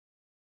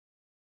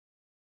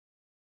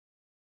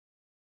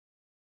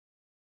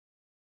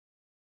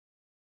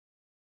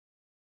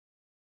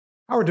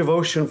Our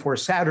devotion for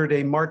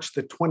Saturday, March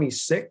the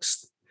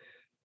 26th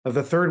of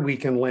the third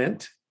week in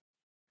Lent.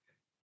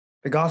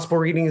 The gospel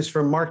reading is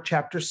from Mark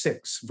chapter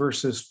 6,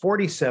 verses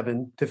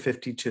 47 to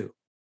 52.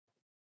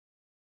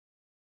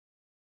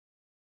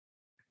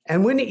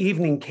 And when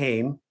evening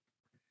came,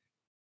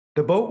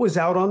 the boat was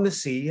out on the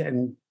sea,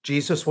 and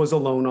Jesus was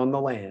alone on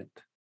the land.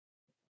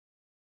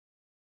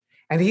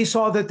 And he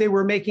saw that they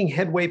were making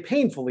headway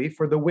painfully,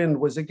 for the wind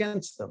was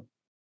against them.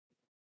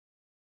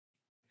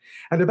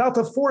 And about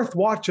the fourth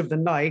watch of the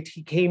night,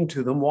 he came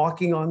to them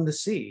walking on the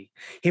sea.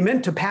 He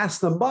meant to pass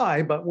them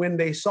by, but when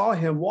they saw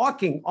him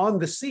walking on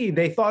the sea,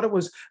 they thought it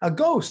was a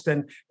ghost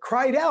and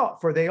cried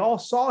out, for they all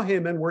saw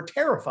him and were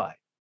terrified.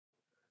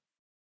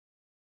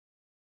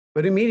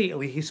 But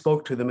immediately he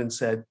spoke to them and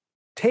said,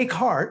 "Take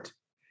heart,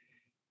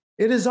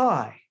 it is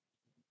I.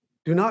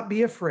 Do not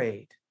be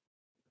afraid."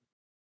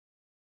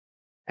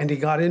 And he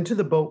got into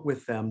the boat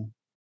with them.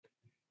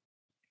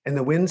 And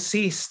the wind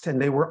ceased,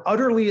 and they were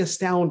utterly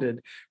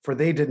astounded, for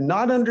they did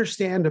not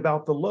understand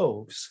about the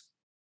loaves,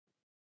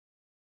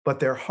 but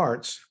their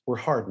hearts were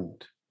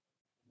hardened.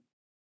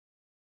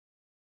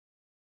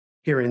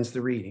 Here ends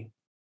the reading.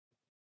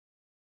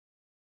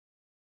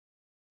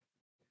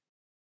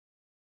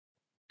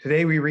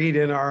 Today we read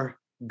in our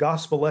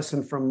gospel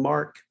lesson from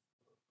Mark,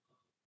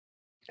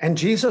 and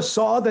Jesus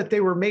saw that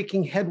they were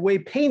making headway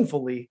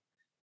painfully,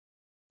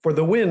 for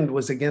the wind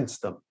was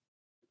against them.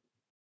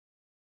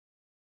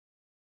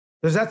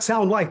 Does that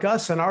sound like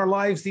us in our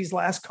lives these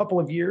last couple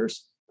of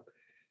years?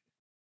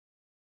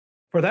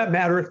 For that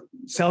matter, it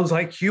sounds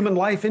like human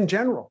life in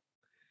general.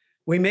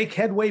 We make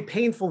headway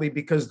painfully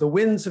because the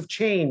winds have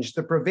changed,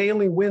 the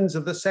prevailing winds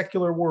of the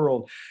secular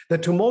world, the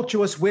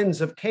tumultuous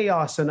winds of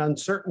chaos and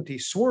uncertainty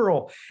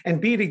swirl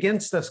and beat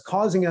against us,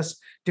 causing us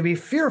to be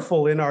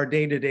fearful in our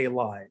day-to-day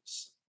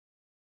lives.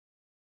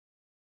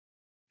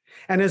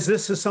 And as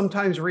this is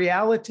sometimes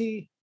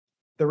reality,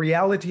 the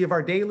reality of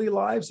our daily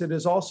lives, it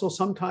is also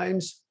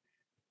sometimes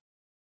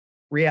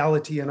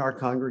reality in our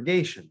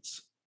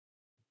congregations.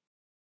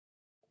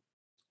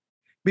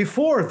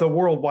 Before the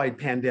worldwide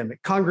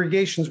pandemic,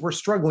 congregations were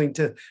struggling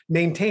to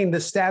maintain the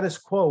status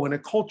quo in a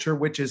culture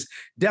which is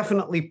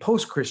definitely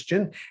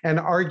post-Christian and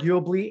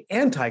arguably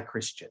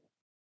anti-Christian.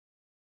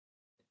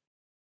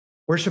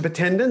 Worship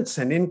attendance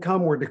and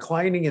income were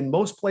declining in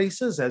most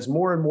places as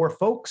more and more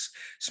folks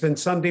spend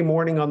Sunday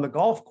morning on the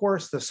golf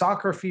course, the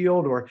soccer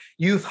field, or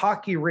youth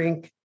hockey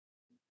rink,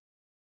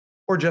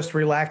 or just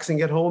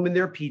relaxing at home in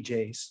their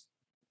PJs.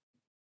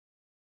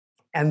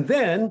 And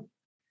then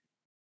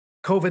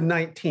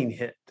COVID-19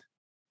 hit.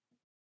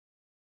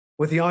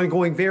 With the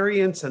ongoing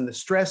variants and the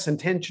stress and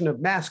tension of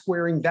mask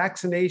wearing,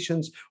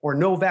 vaccinations or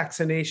no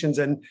vaccinations,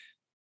 and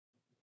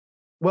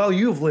well,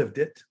 you've lived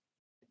it.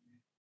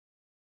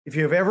 If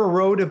you've ever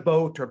rowed a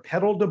boat or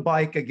pedaled a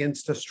bike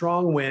against a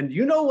strong wind,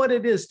 you know what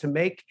it is to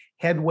make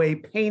headway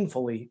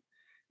painfully,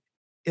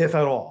 if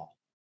at all.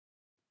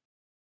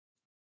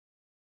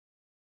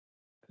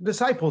 The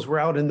disciples were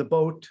out in the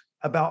boat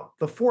about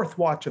the fourth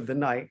watch of the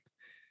night,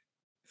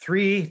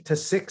 3 to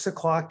 6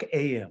 o'clock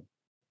a.m.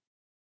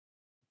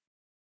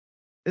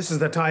 This is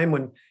the time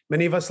when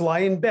many of us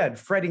lie in bed,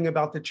 fretting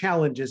about the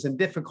challenges and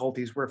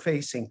difficulties we're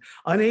facing,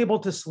 unable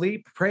to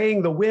sleep,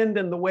 praying the wind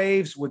and the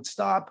waves would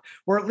stop,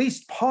 or at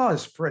least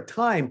pause for a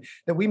time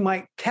that we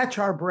might catch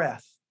our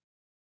breath.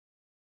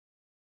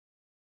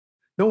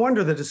 No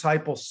wonder the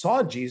disciples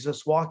saw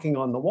Jesus walking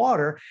on the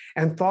water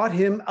and thought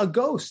him a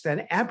ghost,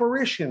 an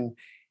apparition,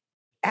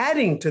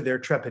 adding to their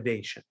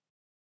trepidation.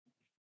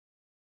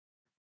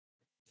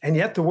 And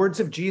yet the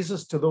words of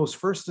Jesus to those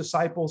first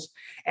disciples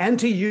and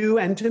to you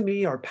and to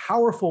me are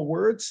powerful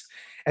words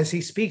as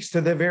he speaks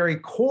to the very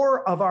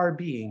core of our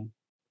being.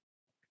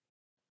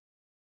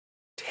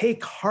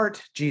 Take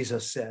heart,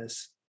 Jesus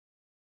says.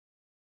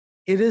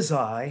 It is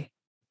I.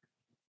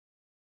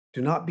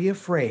 Do not be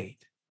afraid.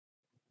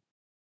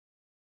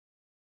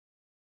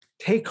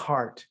 Take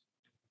heart.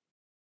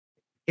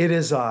 It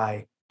is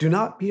I. Do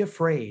not be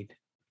afraid,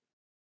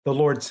 the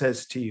Lord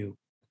says to you.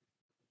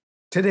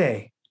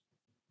 Today,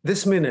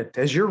 this minute,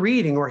 as you're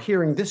reading or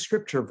hearing this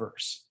scripture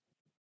verse,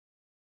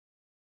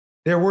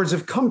 they're words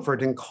of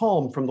comfort and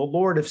calm from the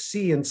Lord of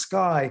sea and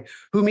sky,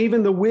 whom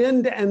even the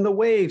wind and the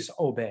waves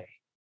obey.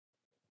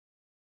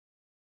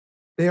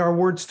 They are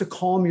words to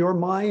calm your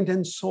mind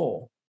and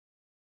soul,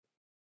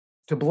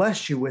 to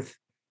bless you with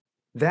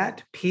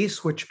that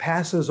peace which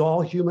passes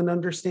all human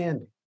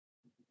understanding.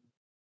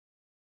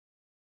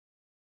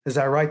 As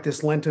I write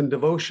this Lenten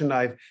devotion,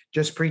 I've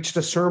just preached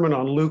a sermon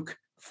on Luke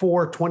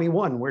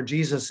 4:21, where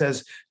Jesus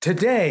says,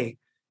 "Today,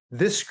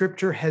 this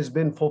scripture has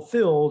been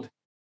fulfilled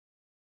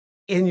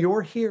in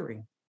your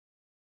hearing."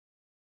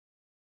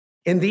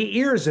 In the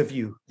ears of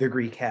you, the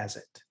Greek has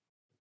it.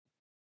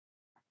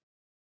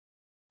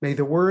 May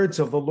the words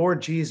of the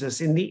Lord Jesus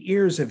in the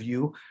ears of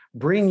you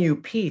bring you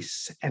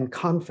peace and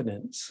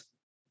confidence,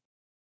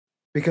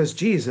 because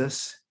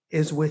Jesus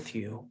is with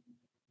you.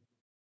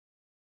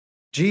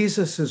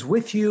 Jesus is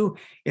with you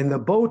in the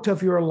boat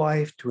of your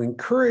life to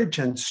encourage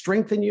and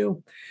strengthen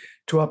you,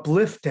 to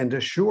uplift and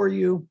assure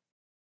you,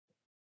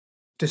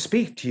 to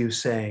speak to you,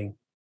 saying,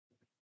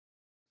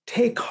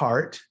 "Take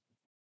heart,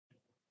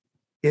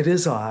 it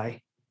is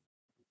I.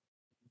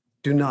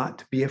 Do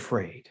not be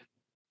afraid."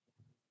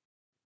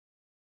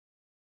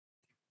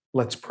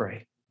 Let's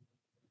pray.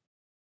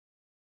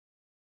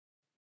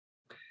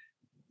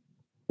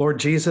 Lord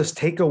Jesus,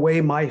 take away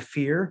my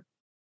fear.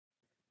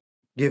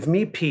 Give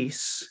me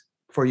peace,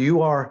 for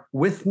you are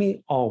with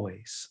me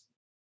always.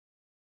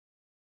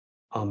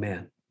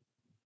 Amen.